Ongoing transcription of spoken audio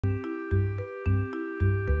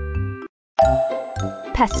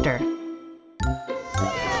Pester.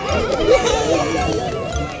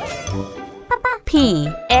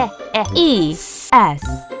 P-E-S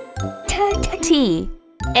T-E-R.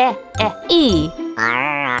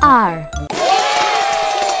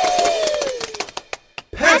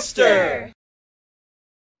 Pester.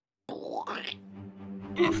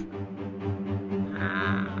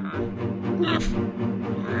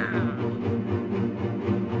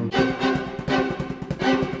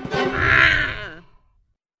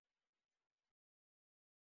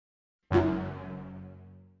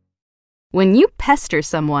 When you pester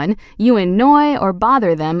someone, you annoy or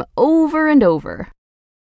bother them over and over.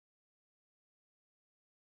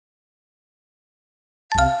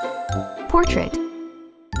 Portrait.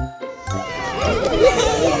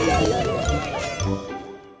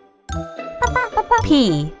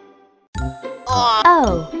 P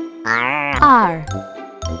O R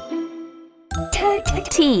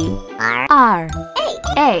T R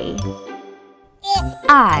A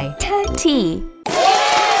I T.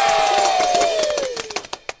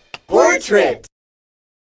 Portrait.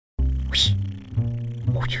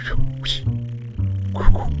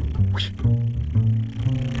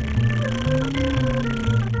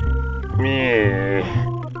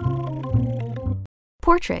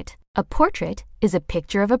 Portrait. A portrait is a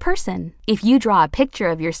picture of a person. If you draw a picture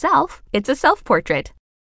of yourself, it's a self-portrait.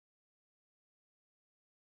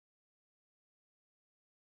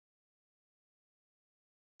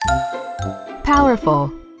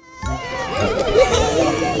 Powerful.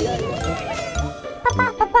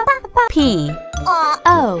 P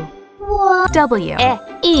O W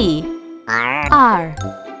E R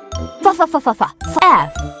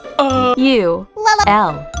F U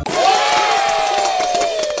L.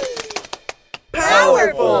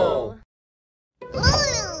 Powerful.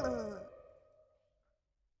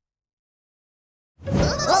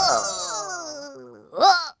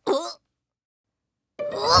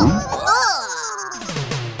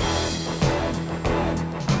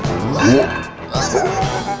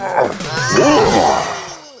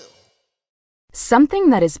 Something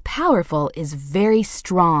that is powerful is very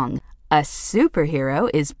strong. A superhero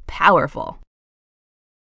is powerful.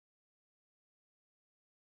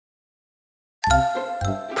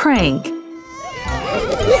 Prank.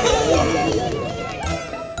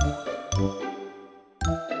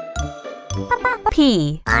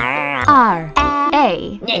 P R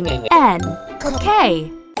A N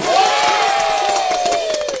K.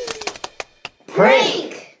 Prank.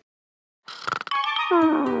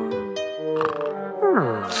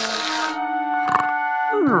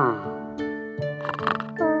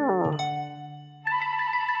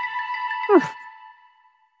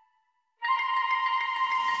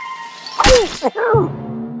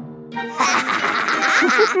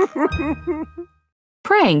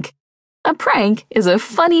 Prank. A prank is a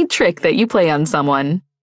funny trick that you play on someone.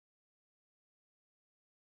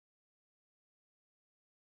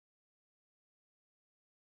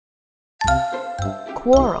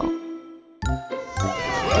 Quarrel.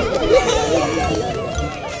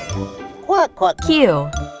 Q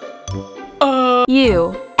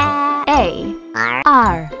U A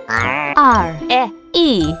R R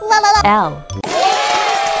E L.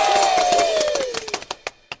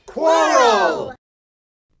 Quarrel.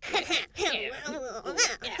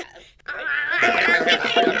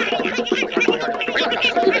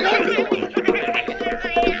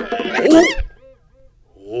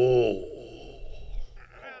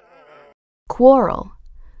 Quarrel.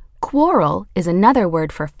 Quarrel is another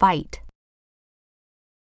word for fight.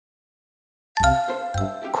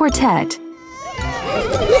 Quartet.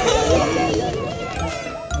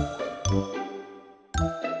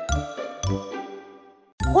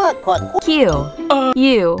 Q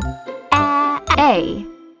U A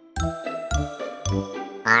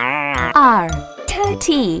R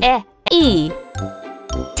T E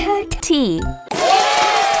T.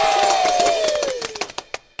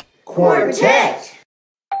 Quartet.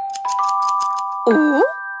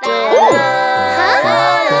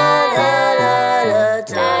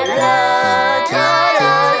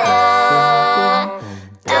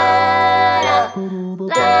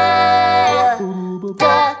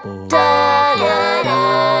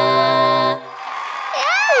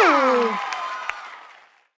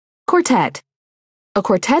 Quartet. A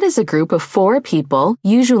quartet is a group of 4 people,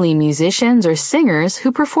 usually musicians or singers,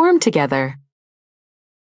 who perform together.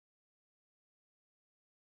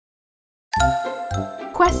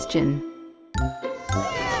 Question.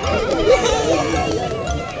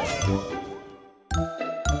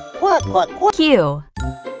 Q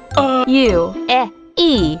U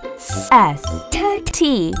E S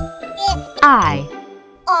T I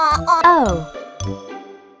O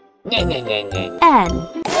N.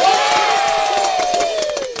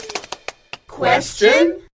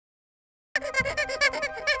 Question?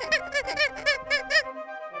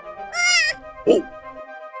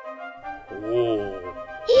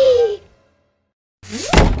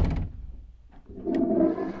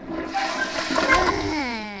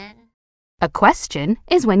 A question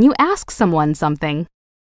is when you ask someone something.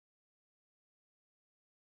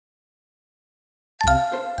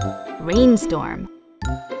 Rainstorm.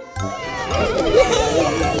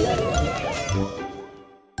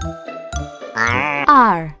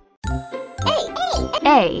 R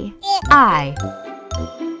A I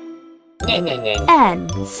N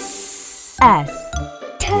S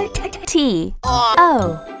T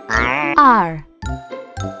O R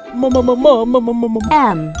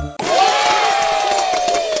M.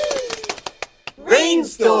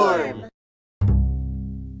 Rainstorm.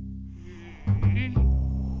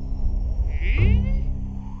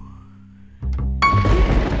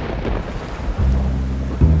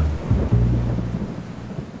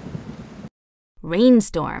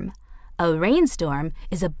 Rainstorm. A rainstorm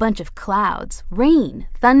is a bunch of clouds, rain,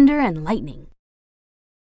 thunder, and lightning.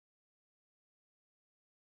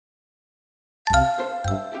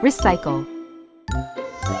 Recycle.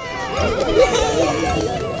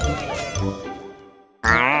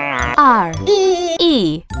 R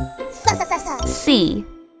E C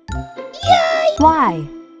Y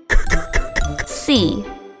C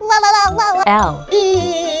L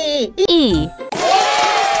E.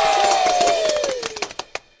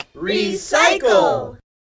 Recycle.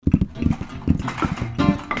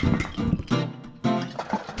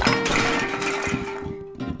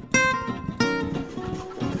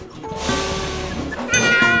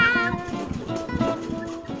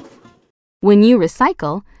 When you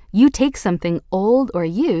recycle, you take something old or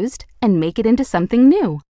used and make it into something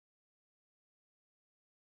new.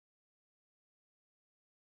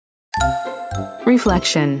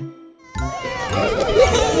 Reflection.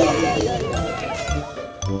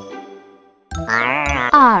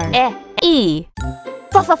 R E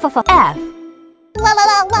F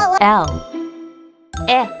L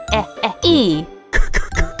E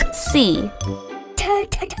C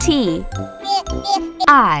T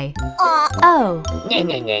I O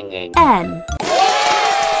N.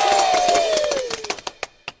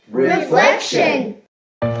 Reflection.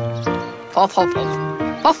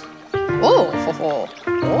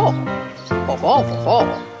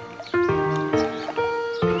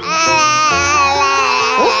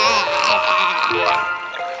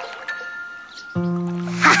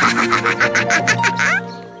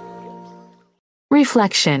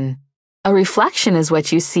 Reflection. A reflection is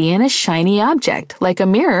what you see in a shiny object, like a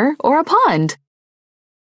mirror or a pond.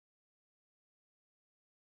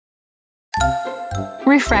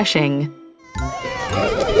 Refreshing.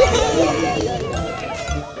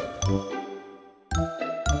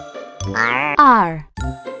 R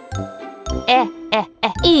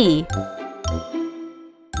E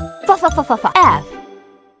F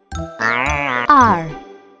R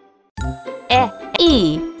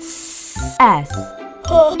E S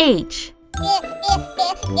H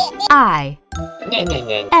I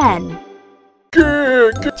N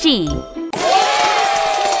G.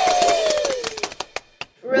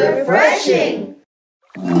 Refreshing.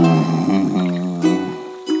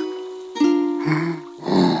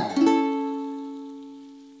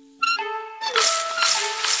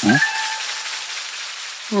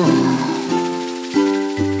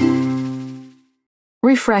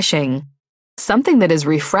 Refreshing. Something that is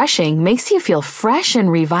refreshing makes you feel fresh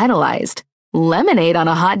and revitalized. Lemonade on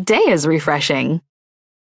a hot day is refreshing.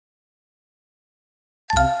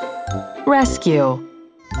 Rescue.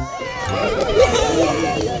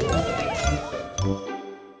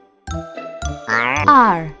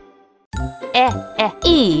 R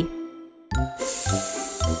E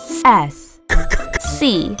S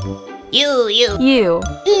C U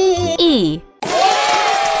E.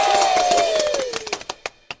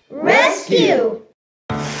 Rescue.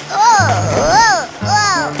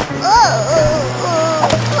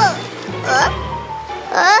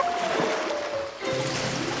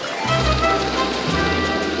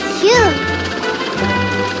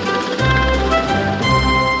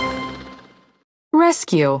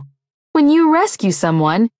 Rescue. When you rescue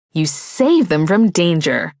someone, you save them from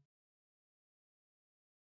danger.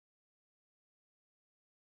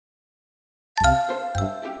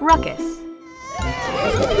 Ruckus.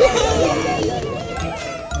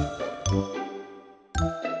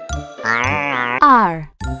 R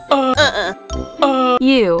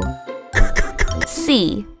U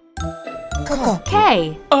C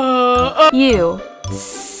K U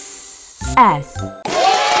S.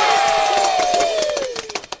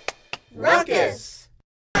 Ruckus.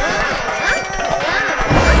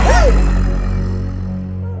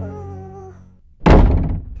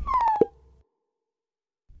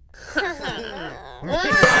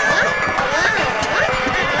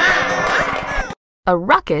 A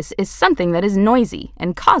ruckus is something that is noisy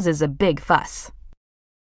and causes a big fuss.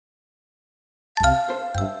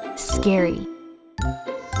 Scary.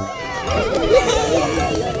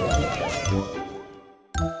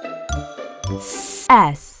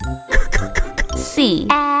 S. C.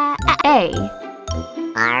 A.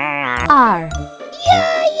 R.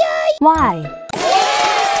 Y.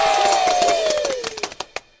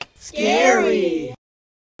 Scary.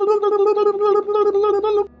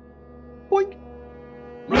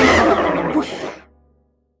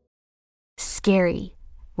 Scary.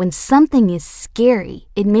 When something is scary,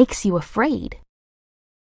 it makes you afraid.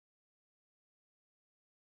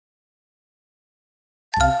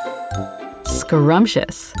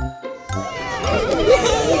 Scrumptious.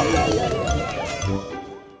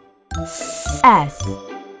 S.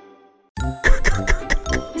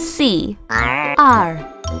 C.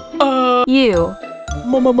 R. U.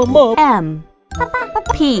 M.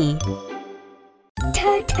 P.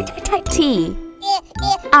 T.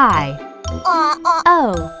 I.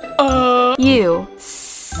 O. U.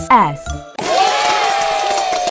 S.